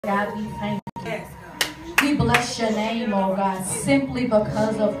God, we thank you. We bless your name, oh God, simply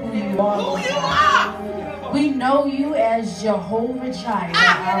because of who you are, Lord God. We know you as Jehovah Jireh,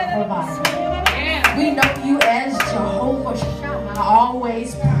 our provider. We know you as Jehovah Shammah,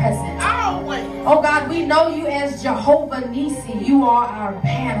 always present. Oh God, we know you as Jehovah Nissi. You are our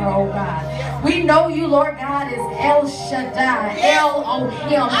banner, oh God. We know you, Lord God, as El Shaddai, El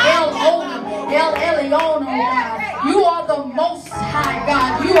Ohim, El Olam, El Elyon, oh God. You are the Most High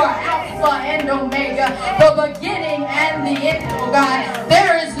God. You are Alpha and Omega, the beginning and the end, oh God.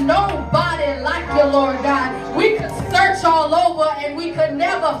 There is nobody like you, Lord God. We could search all over and we could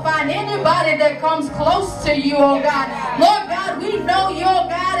never find anybody that comes close to you, oh God. Lord God, we know you, oh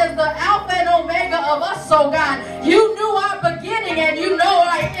God, as the Alpha and Omega of us, oh God. You knew our beginning and you know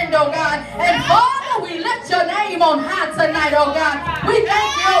our end, oh God. And Father, we lift your name on high tonight, oh God. We thank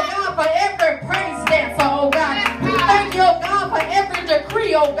you, oh God, for every praise dancer, oh God. We thank you, oh God, for every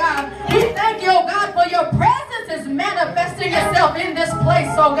decree, oh God. We thank you, oh God, for your presence is manifesting itself in this place,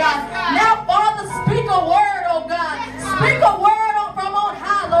 oh God. Now, Father, speak a word, oh God. Speak a word from on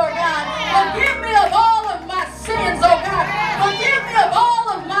high, Lord God. Forgive me of all of my sins, oh God. Forgive me of all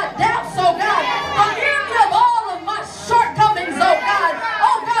of my doubts, oh God. Forgive me of all of my shortcomings, oh God.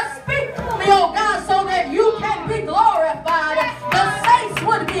 Oh God, speak to me, oh God, so that you can be glorified. The saints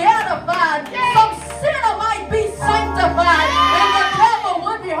would be edified. Some sinner might be sanctified. And the devil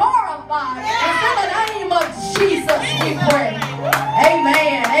would be horrified. And in the name of Jesus we pray.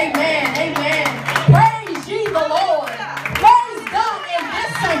 Amen, amen, amen. Praise ye the Lord. Praise God in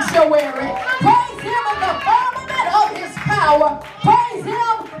this sanctuary. Praise him in the firmament of his power. Praise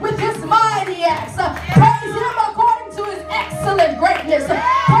him with his mighty acts. Praise him according to his excellent greatness.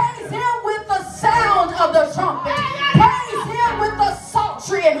 Praise him with the sound of the trumpet. Praise him with the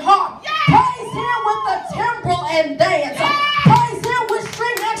psaltery and harp. Praise him with the timbrel and dance. Praise him with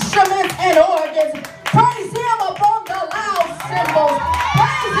string instruments and organs. Praise him upon the loud cymbals.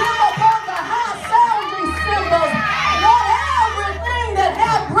 Praise him upon the high sounding cymbals. Let everything that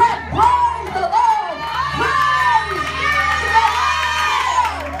have breath praise the Lord. Praise the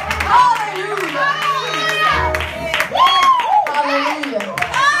Lord. Hallelujah. Hallelujah.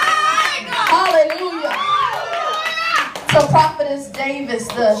 Hallelujah. So Prophetess Davis,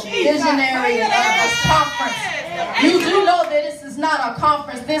 the visionary of this conference, you do know that this is not a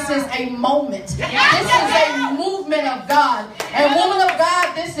conference. This is a moment. This is a movement of God. And woman of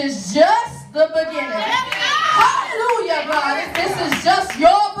God, this is just the beginning. Hallelujah, God. This is just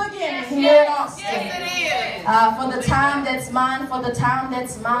your beginning here in Austin. For the time that's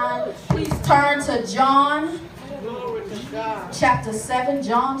mine, please turn to John chapter 7.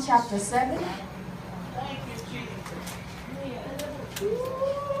 John chapter 7. Thank you, Jesus.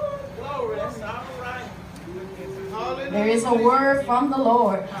 Glory, that's all right. There is a word from the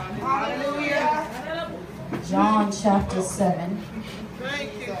Lord. Hallelujah. John chapter 7.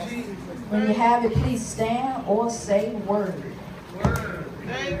 Thank you, Jesus. When you have it, please stand or say word. Word.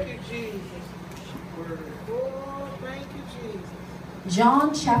 Thank you, Jesus. Word. Oh, thank you, Jesus.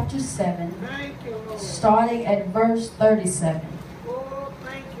 John chapter 7, Thank you, Lord. starting at verse 37. Oh,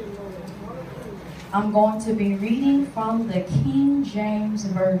 thank you, Lord. Hallelujah. I'm going to be reading from the King James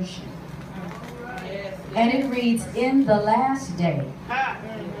Version. And it reads, in the last day,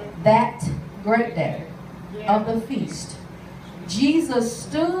 that great day of the feast, Jesus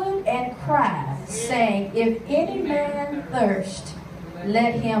stood and cried, saying, if any man thirst,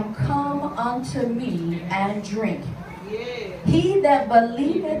 let him come unto me and drink. He that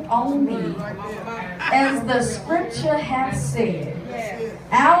believeth on me, as the scripture hath said,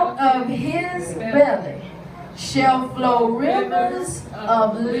 out of his belly shall flow rivers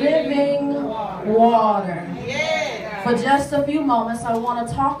of living water. For just a few moments, I want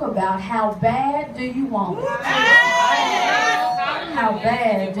to talk about how bad do you want it? How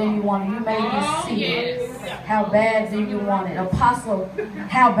bad do you want it? You may be seated. How bad do you want it? Apostle,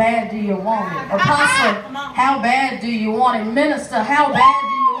 how bad do you want it? Apostle, how bad do you want it? Minister, how bad do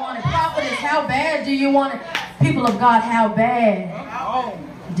you want it? Prophetess, how bad do you want it? People of God, how bad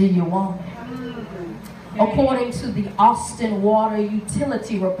do you want it? According to the Austin Water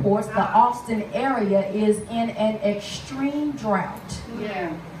Utility Reports, the Austin area is in an extreme drought.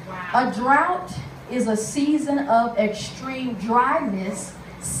 A drought is a season of extreme dryness,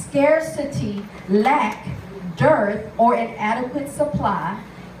 scarcity, lack, dearth, or inadequate supply,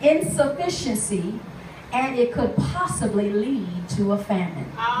 insufficiency, and it could possibly lead to a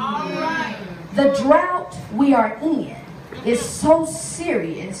famine. The drought we are in is so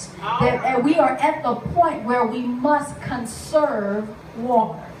serious that we are at the point where we must conserve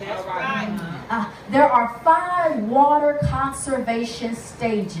water. That's right. There are 5 water conservation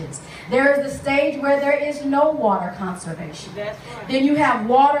stages. There is the stage where there is no water conservation. That's right. Then you have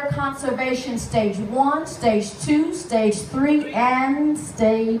water conservation stage 1, stage 2, stage 3, and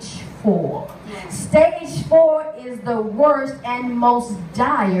stage 4. Stage 4 is the worst and most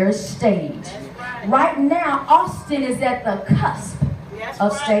dire stage. Right now, Austin is at the cusp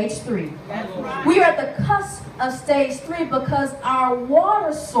of stage 3. We are at the cusp of stage 3 because our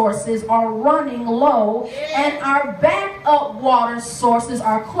water sources are running low and our backup water sources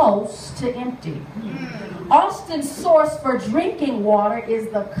are close to empty. Austin's source for drinking water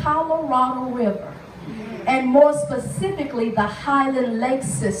is the Colorado River, and more specifically the Highland Lake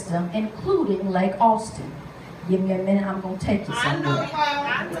system, including Lake Austin. Give me a minute, I'm going to take you somewhere.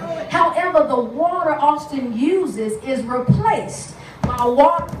 However, the water Austin uses is replaced by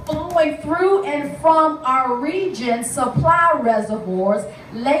water flowing through and from our region's supply reservoirs,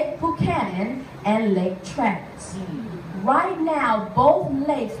 Lake Buchanan and Lake Travis. Right now, both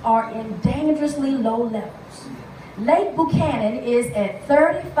lakes are in dangerously low levels. Lake Buchanan is at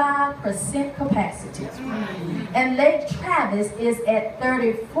 35% capacity, and Lake Travis is at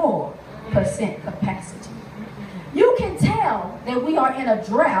 34% capacity. You can tell that we are in a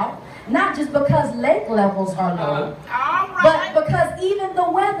drought, not just because lake levels are low, but because even the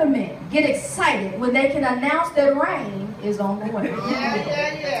weathermen get excited when they can announce that rain is on the way.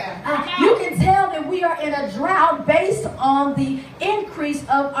 You can tell that we are in a drought based on the increase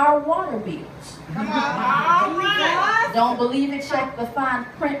of our water bills. Don't believe it? Check the fine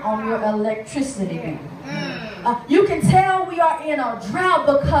print on your electricity bill. You can tell we are in a drought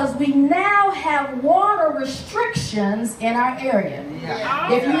because we now have water restrictions in our area.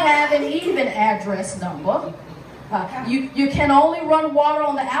 If you have an even address number, you can only run water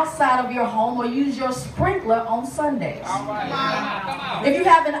on the outside of your home or use your sprinkler on Sundays. If you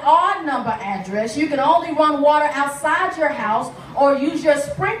have an odd number address, you can only run water outside your house or use your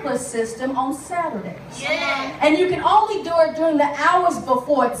sprinkler system on Saturdays. And you can only do it during the hours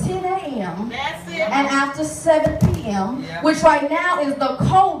before 10 a.m. and after 7 p.m., which right now is the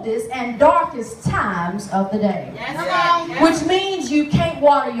coldest and darkest times of the day. Which means you can't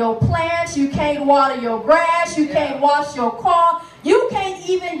water your plants, you can't water your grass, you can't wash your car, you can't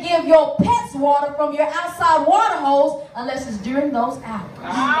even give your pets water from your outside water hose unless it's during those hours.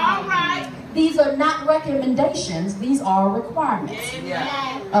 These are not recommendations, these are requirements.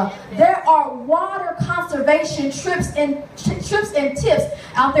 There are water conservation trips and tips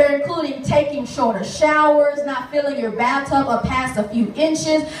out there, including taking shorter showers, not filling your bathtub up past a few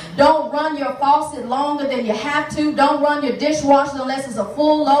inches, don't run your faucet longer than you have to, don't run your dishwasher unless it's a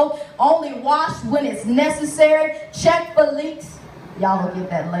full load, only wash when it's necessary, check for leaks. Y'all will get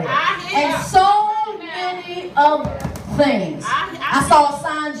that later. And so many other things. I saw a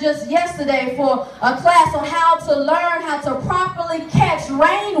sign just yesterday for a class on how to learn how to properly catch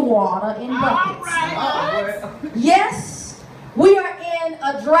rainwater in buckets. Yes, we are in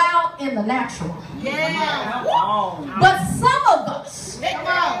a drought in the natural. But some of us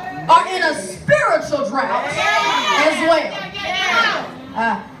are in a spiritual drought as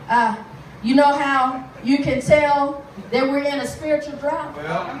well. You know how you can tell that we're in a spiritual drought?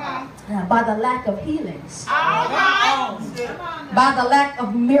 By the lack of healings. By the lack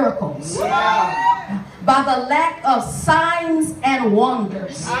of miracles. By the lack of signs and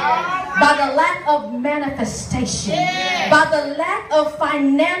wonders. By the lack of manifestation. By the lack of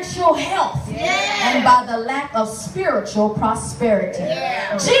financial health. And by the lack of spiritual prosperity.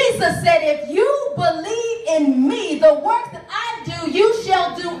 Jesus said, if you believe in me, the work that I do, you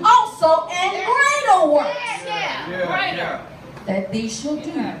shall do also, and greater works that these shall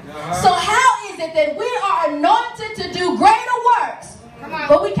do. So how is it that we are anointed to do greater works,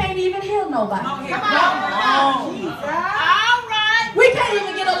 but we can't even heal nobody? We can't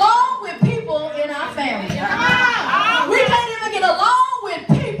even get along with people in our family. We can't even get along with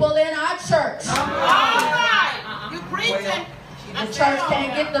people in our church. The church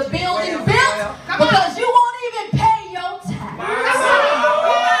can't get the building built because you won't even pay your tax.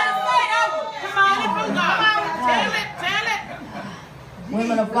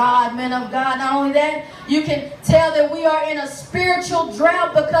 Women of God, men of God, not only that, you can tell that we are in a spiritual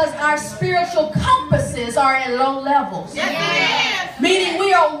drought because our spiritual compasses are at low levels. Meaning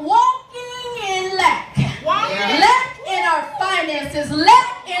we are walking in lack. Lack in our finances,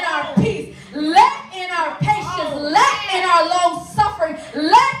 lack in our peace, lack in our patience, lack in our long suffering,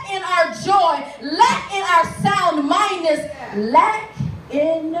 lack in our joy, lack in our sound mindedness, lack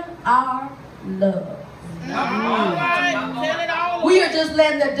in our love. We are just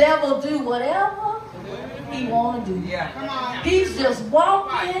letting the devil do whatever he want to do. Yeah. Come on. He's just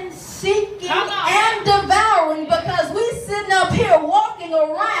walking, seeking, and devouring because we sitting up here walking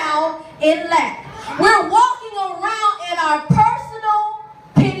around in lack. We're walking around in our personal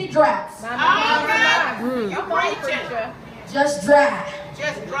pity droughts. You're preaching. Just dry.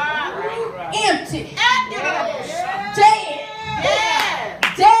 Just dry. Empty. Yeah. Dead. Yeah.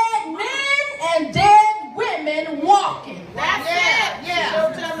 Dead men and dead women walking. That's it. Yeah.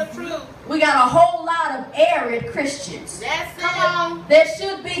 Don't tell the truth. We got a whole lot of arid Christians. That's it. Come on. There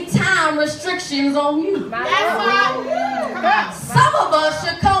should be time restrictions on you. That's right. Come on. Some of us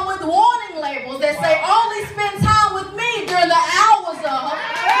should come with warning labels that say only spend time with me during the hours of.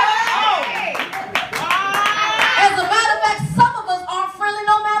 As a matter of fact, some of us aren't friendly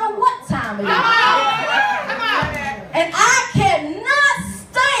no matter what time it is. And I cannot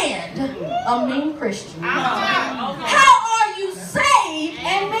stand a mean Christian. How are you saved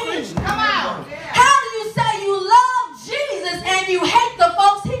and mean? Come on. How do you say you love Jesus and you hate the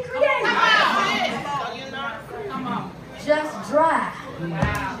folks he created? Come on. Just dry.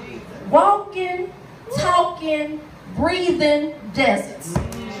 Walking, talking, breathing deserts.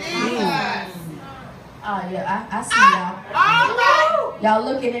 Oh yeah, I see y'all. Y'all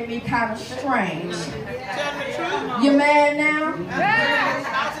looking at me kind of strange. You mad now?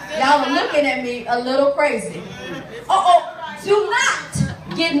 Y'all are looking at me a little crazy. Do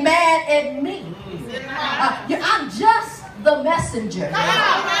not get mad at me. I'm just the messenger.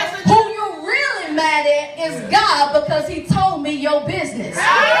 Who you're really mad at is God because he told me your business.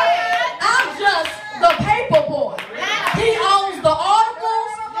 I'm just the paper boy. He owns the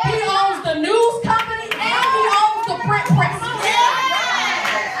articles, he owns the news company, and he owns the print press.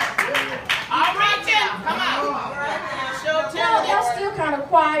 Y'all still kind of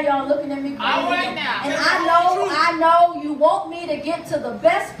quiet. Y'all looking at me crazy. And I know you want me to get to the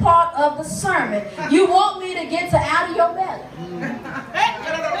best part of the sermon. You want me to get to out of your belly.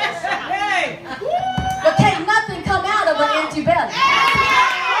 But can't nothing come out of an empty belly.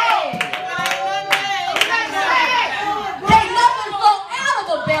 Can't nothing flow out of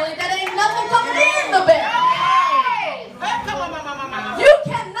a belly that ain't nothing coming in the belly. You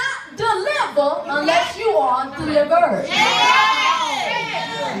cannot deliver unless you are delivered.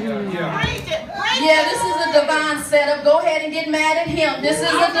 Yeah, this is a divine setup. Go ahead and get mad at him. This is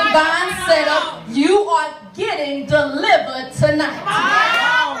a divine setup. You are getting delivered tonight.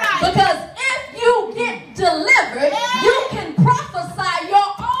 Because if you get delivered, you can prophesy your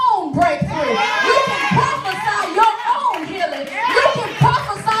own breakthrough. You can prophesy your own healing. You can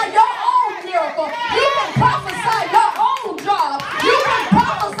prophesy your own miracle. You can prophesy your own job. You can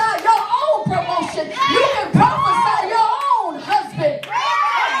prophesy your own promotion. You can prophesy your own husband.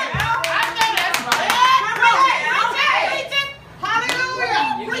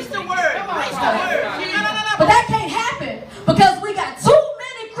 But that can't happen because we got too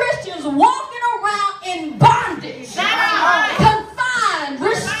many Christians walking around in bondage, confined,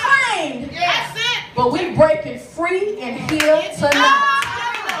 restrained. But we breaking free and here tonight.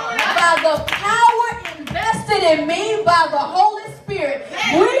 By the power invested in me by the Holy Spirit,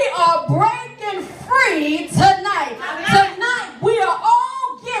 we are breaking free tonight. Tonight we are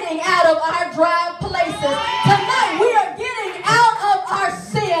all getting out of our dry places. Tonight we are getting out of our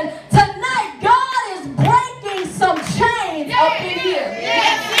sin. Tonight God is breaking some chains up in here.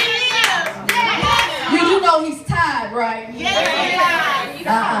 You know he's tired, right? He's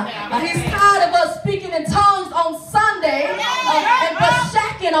tired of us speaking in tongues on Sunday and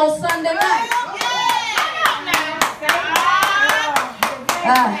bashacking on Sunday night.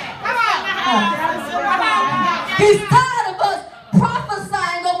 He's tired of us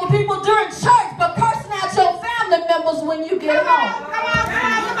prophesying over people during church but cursing out your family members when you get home.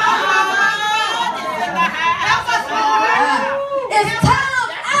 It's time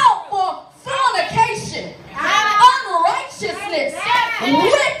out for fornication, unrighteousness,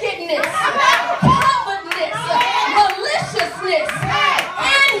 wickedness, covetousness, maliciousness,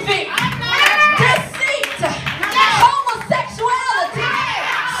 envy, deceit, homosexuality,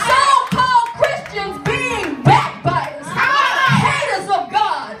 so-called Christians being backbiters, haters of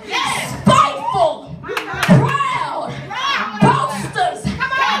God, spiteful, proud, boasters,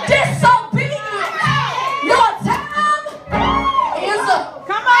 disobedient. Your time is up.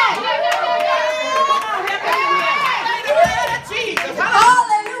 Come on.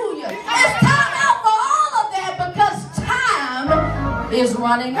 Hallelujah. It's time out for all of that because time is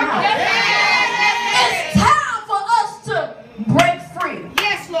running out. It's time for us to break free.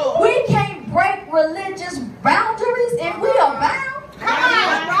 Yes, Lord. We can't break religious boundaries if we are bound. Come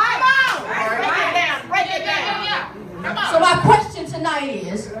on. Break it down. So my question tonight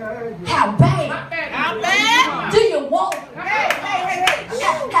is, how bad?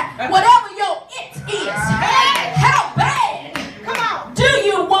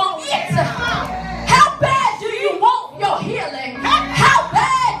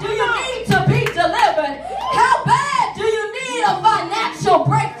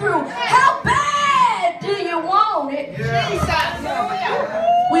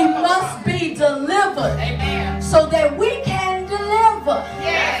 that we can deliver.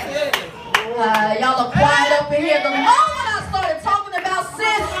 Yes. Y'all are quiet up in here. The moment I started talking about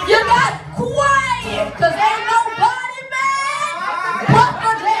sin, you got quiet, because ain't nobody mad but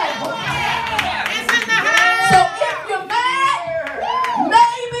the devil. So if you're mad,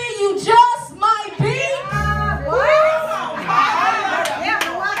 maybe you just might be.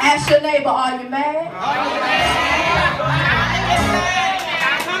 Ask your neighbor, are you mad?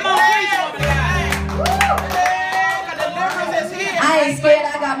 I ain't scared.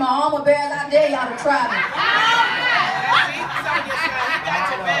 I got my armor bearers out there. Y'all to try me.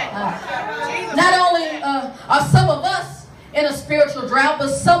 Not only are some of us in a spiritual drought, but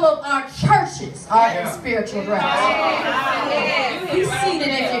some of our churches are in spiritual drought. Be seated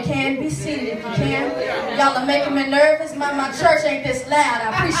if you can. Be seated if you can. Y'all are making me nervous. My church ain't this loud. I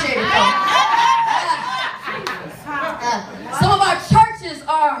appreciate it. Some of our churches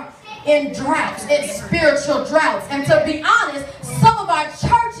are in droughts, in spiritual droughts. And to be honest, some of our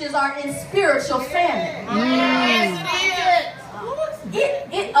churches are in spiritual famine.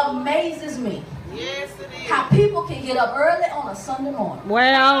 It amazes me how people can get up early on a Sunday morning.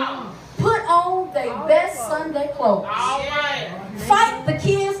 Well, put on their best Sunday clothes. Fight the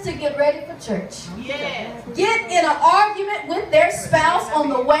kids to get ready for church. Get in an argument with their spouse on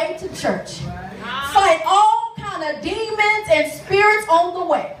the way to church. Fight all kind of demons and spirits on the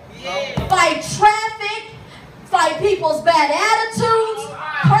way. Fight traffic. Fight people's bad attitudes.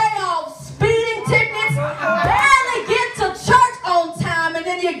 Pray off speeding tickets. Barely get to church on time, and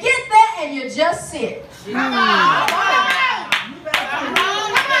then you get there and you just sit.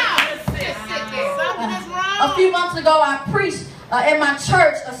 A few months ago, I preached in my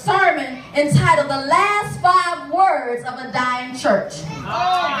church a sermon entitled "The Last 5 Words of a Dying Church."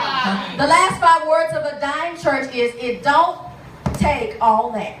 The last 5 words of a dying church is, "It don't take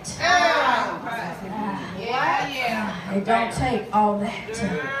all that." It don't take all that.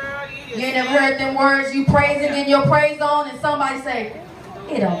 You ain't never heard them words, you praising in your praise on, and somebody say,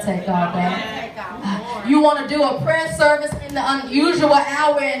 "It don't take all that." You want to do a prayer service in the unusual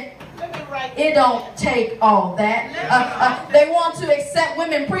hour, and it don't take all that. They want to accept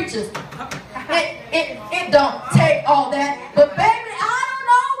women preachers. It don't take all that. But baby, I don't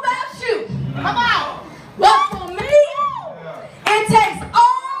know about you. Come on. But for me, it takes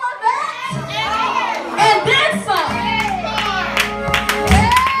all of that and then some.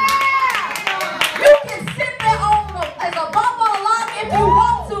 You can sit there as a bumper lock if you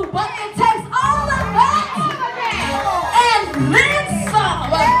want to, but it takes all of that and then some.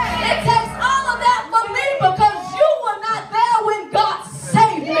 It takes all of that for me, because you were not there when God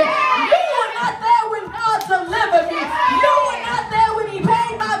saved me. You were not there when God delivered me. You were not there when He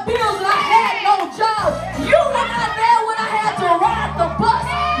paid my bills and I had no job. You were not there when I had to ride the bus.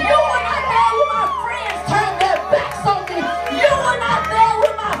 You were not there when my friends turned their backs on me. You were not there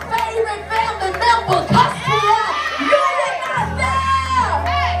when my favorite family member cussed me out. You were not there.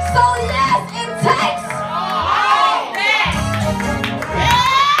 So yes, it takes all that.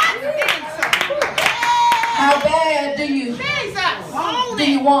 How bad do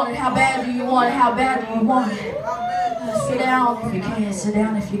you want it? How bad do you want it? How bad do you want it? Sit down if you can. Sit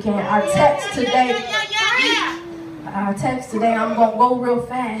down if you can. Our text today, I'm going to go real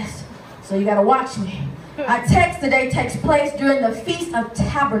fast, so you got to watch me. Our text today takes place during the Feast of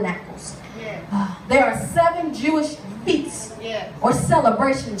Tabernacles. There are 7 Jewish feasts, or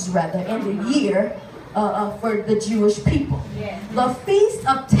celebrations rather, in the year for the Jewish people. The Feast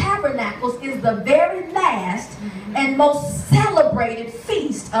of Tabernacles is the very last and most celebrated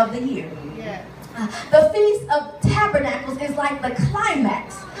feast of the year. The Feast of Tabernacles is like the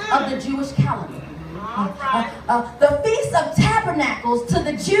climax of the Jewish calendar. The Feast of Tabernacles to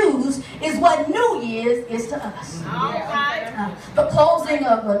the Jews is what New Year's is to us. The closing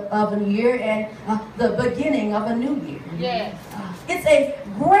of a year and the beginning of a new year. It's a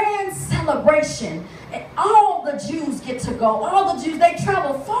grand celebration, and all the Jews get to go. All the Jews, they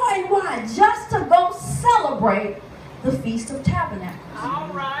travel far and wide just to go celebrate the Feast of Tabernacles.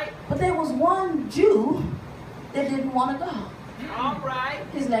 But there was one Jew that didn't want to go.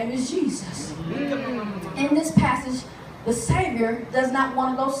 His name is Jesus. In this passage, the Savior does not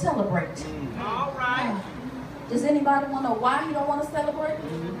want to go celebrate. Does anybody want to know why he don't want to celebrate?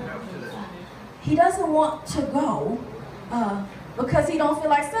 He doesn't want to go because he don't feel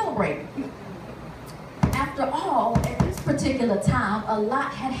like celebrating. After all, at this particular time, a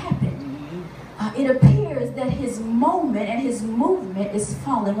lot had happened. it appears that his moment and his movement is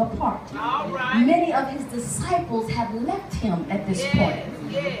falling apart. Many of his disciples have left him at this point.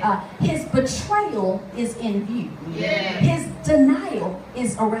 His betrayal is in view. His denial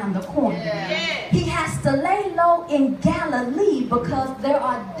is around the corner. He has to lay low in Galilee because there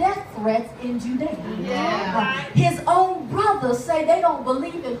are death threats in Judea. His own brothers say they don't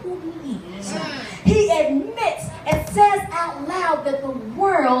believe in who he is. He admits and says out loud that the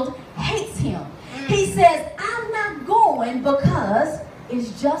world hates him. He says, I'm not going because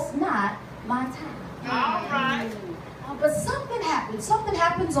it's just not my time. But something happens. Something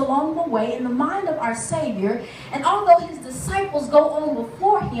happens along the way in the mind of our Savior. And although his disciples go on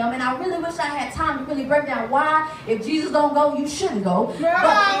before him, and I really wish I had time to really break down why, if Jesus don't go, you shouldn't go.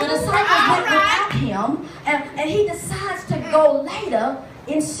 But the disciples went without him, and he decides to go later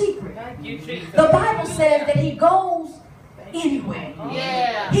in secret. The Bible says that he goes anyway.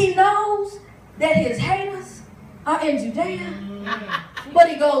 He knows that his haters are in Judea, but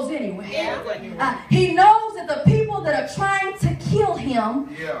he goes anyway. He knows that the people that are trying to kill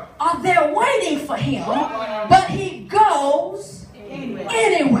him are there waiting for him, but he goes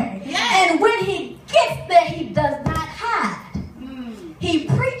anyway. And when he gets there, he does not hide. He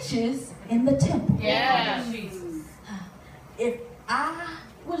preaches in the temple. If I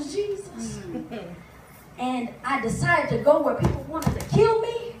was Jesus and I decided to go where people wanted to kill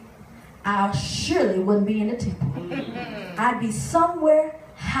me, I surely wouldn't be in the temple. I'd be somewhere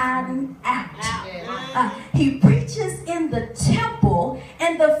hiding out. He preaches in the temple,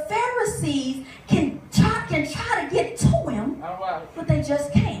 and the Pharisees can try to get to him, but they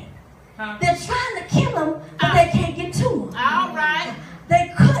just can't. They're trying to kill him, but they can't get to him.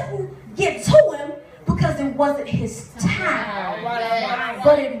 They couldn't get to him because it wasn't his time,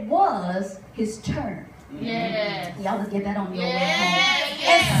 but it was his turn. Y'all just get that on your way home.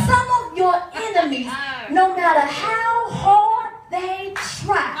 And some of your enemies, no matter how hard they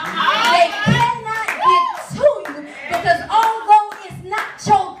try, they cannot get to you because although it's not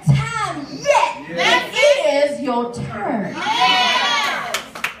your time yet, it is your turn.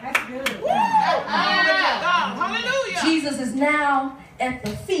 That's good. Jesus is now at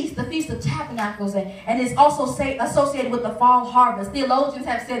the Feast of Tabernacles, and it's also associated with the fall harvest. Theologians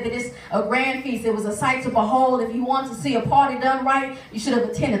have said that it's a grand feast. It was a sight to behold. If you want to see a party done right, you should have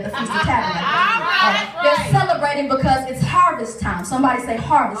attended the Feast of Tabernacles. They're celebrating because it's harvest time. Somebody say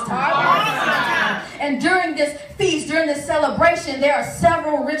harvest time. And during this feast, during this celebration, there are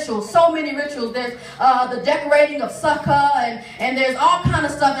several rituals, so many rituals. There's the decorating of sukkah, and there's all kind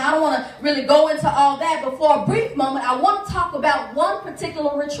of stuff. And I don't want to really go into all that, but for a brief moment, I want to talk about one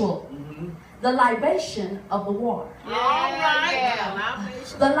particular ritual, the libation of the water.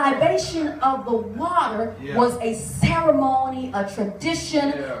 The libation of the water was a ceremony, a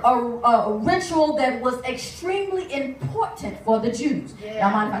tradition, a ritual that was extremely important for the Jews.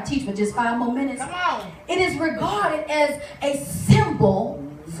 Y'all mind if I teach for just 5 more minutes? It is regarded as a symbol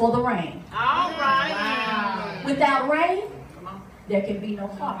for the rain. Without rain, there can be no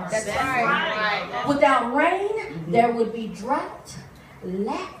harvest. Without rain, there would be drought,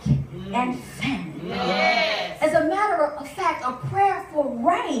 lack, and famine. As a matter of fact, a prayer for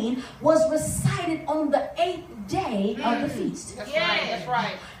rain was recited on the 8th day of the feast. That's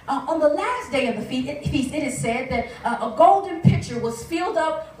right. On the last day of the feast, it is said that a golden pitcher was filled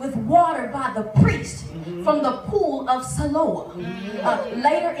up with water by the priest from the pool of Siloam.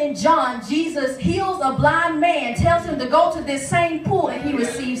 Later in John, Jesus heals a blind man, tells him to go to this same pool, and he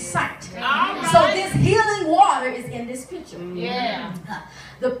receives sight. So this healing water is in this pitcher.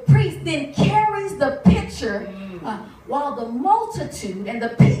 The priest then carries the pitcher while the multitude and the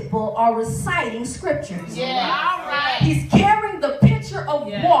people are reciting scriptures. He's carrying the pitcher of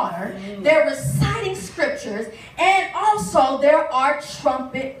water. They're reciting scriptures, and also there are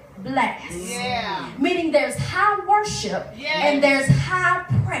trumpet blasts. Meaning there's high worship and there's high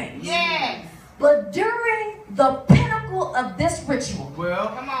praise. But during the pinnacle of this ritual,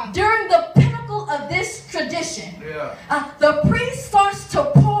 during the pinnacle of this tradition, the priest starts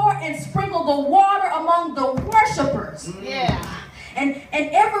to pour and sprinkle the water among the worshipers. And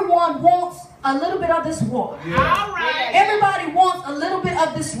everyone wants a little bit of this water. Everybody wants a little bit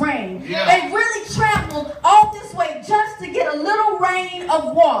of this rain. They really traveled all this way just to get a little rain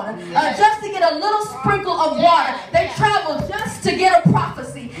of water, just to get a little sprinkle of water. They traveled just to get a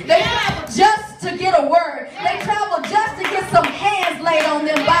prophecy. They traveled just to get a word. They traveled just to get some hands laid on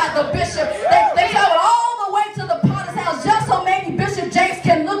them by the bishop. They traveled all the way to the potter's house just so maybe Bishop James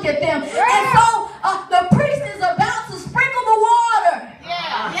can look at them. And so the priest is about to sprinkle the water.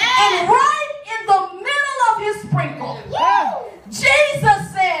 And right in the middle of his sprinkle, Jesus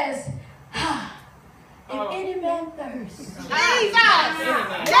says,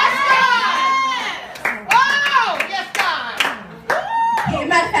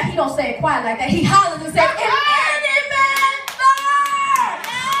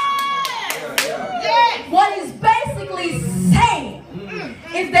 What he's basically saying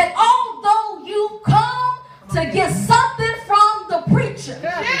is that although you've come to get something from the preacher,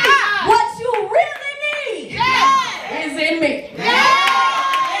 what you really need is in me.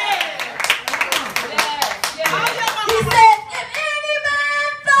 He said, if any man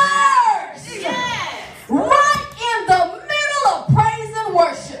thirst, right in the middle of praise and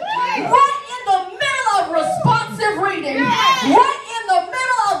worship, right in the middle of responsive reading, right in the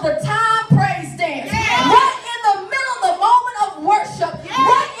middle of the time praise dance, right in the middle of the moment of worship,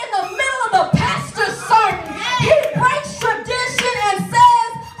 right in the middle of the pastor's sermon, he breaks tradition and says,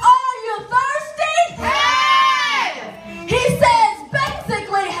 are you thirsty? He says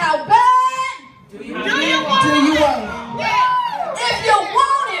basically, how bad do you want it? If you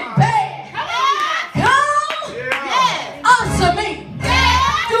want it bad, come unto me.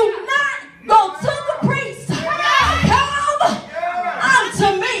 Do not go to the priest. Come unto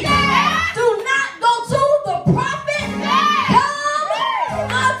me. Do not go to the prophet. Come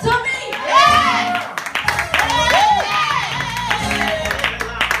unto me.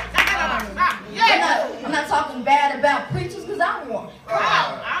 I'm not talking bad about preachers because I'm one.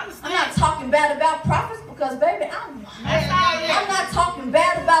 I'm not talking bad about prophets because, baby, I'm one. I'm not talking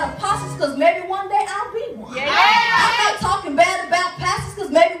bad about apostles because maybe one day I'll be one. I'm not talking bad about pastors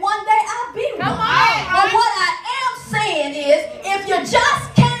because maybe one day I'll be one. But what I am saying is, if you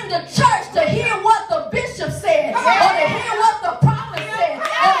just came to church to hear what the bishop said, or to hear what the prophet said,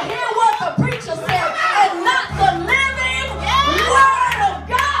 or to hear what the preacher said, and not the living word of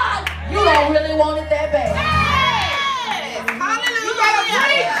God, you don't really want it that bad.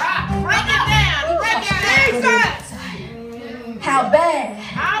 How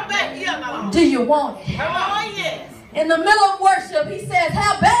bad do you want it? In the middle of worship, he says,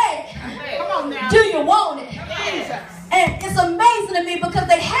 how bad do you want it? And it's amazing to me because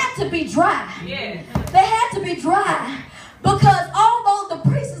they had to be dry. They had to be dry because although the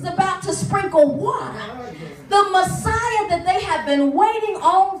priest is about to sprinkle water, the Messiah that they have been waiting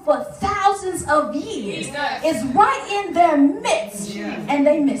on for thousands of years is right in their midst, and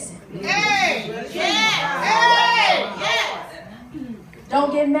they miss it.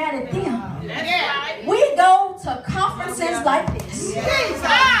 Don't get mad at them. We go to conferences like this,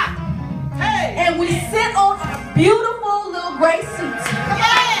 and we sit on our beautiful little gray seats,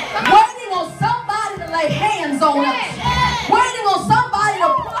 waiting on somebody to lay hands on us, waiting on somebody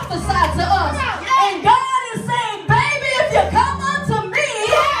to prophesy to us. And God is saying, baby, if you come unto me,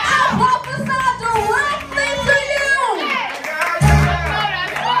 I'll prophesy directly to you.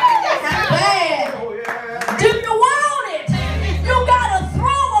 How bad do you want it? You got to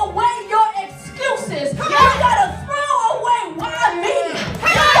throw away your excuses. You got to throw away why me.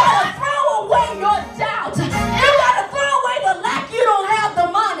 You got to throw away your doubt. You got to throw away the lack you don't have the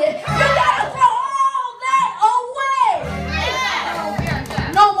money. You got to throw all that away.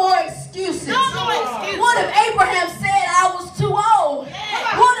 No more excuses. What if Abraham said I was too old?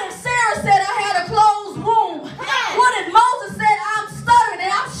 What if Sarah said I had a closed womb? What if Moses said I'm stuttering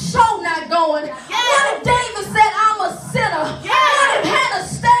and I'm sure not going? What if David said I'm a sinner? What if Hannah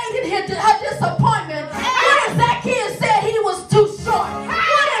stayed in her disappointment? What if Zacchaeus said he was too short?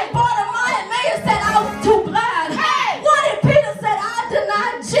 What if Bartimaeus said I was too blind? What if Peter said I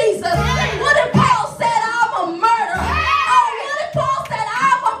denied Jesus? What if Paul said I'm a murderer? Oh, what if Paul said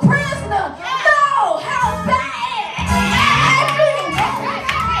I'm a prisoner? No, how bad do you want it?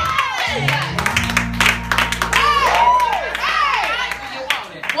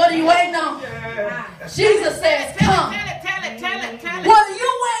 What are you waiting on? Jesus says, come. What are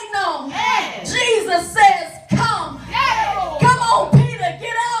you waiting on? Jesus says, come. Come on, Peter,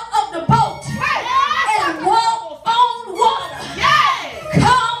 get out of the boat and walk on water.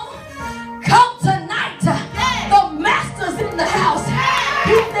 Come tonight. The master's in the house.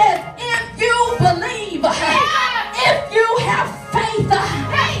 He says, if you believe, if you have faith,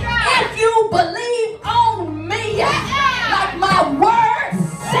 if you believe on me, like my word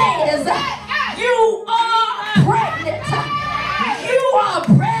says, you are pregnant. You are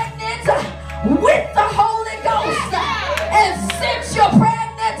pregnant with the Holy Ghost. And since you're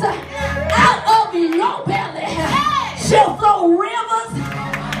pregnant, out of your belly shall flow rivers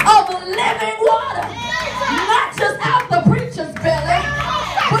of living water. Not just out the preacher's belly,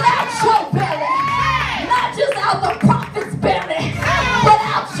 but out your belly. Not just out the prophet's belly, but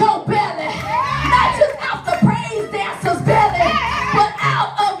out your belly. Not just out the praise dancer's belly, but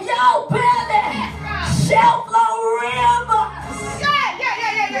out of your belly shall flow rivers.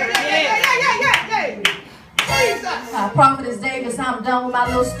 Prophetess Davis, I'm done with my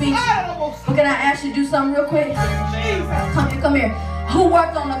little speech. But can I ask you to do something real quick? Come here. Who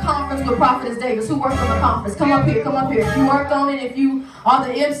worked on the conference with Prophetess Davis? Who worked on the conference? Come up here, come up here. If you worked on it, if you are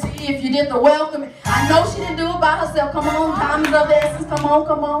the MC, if you did the welcome. I know she didn't do it by herself. Come on, time is of the essence. Come on,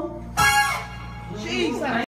 come on. Jesus.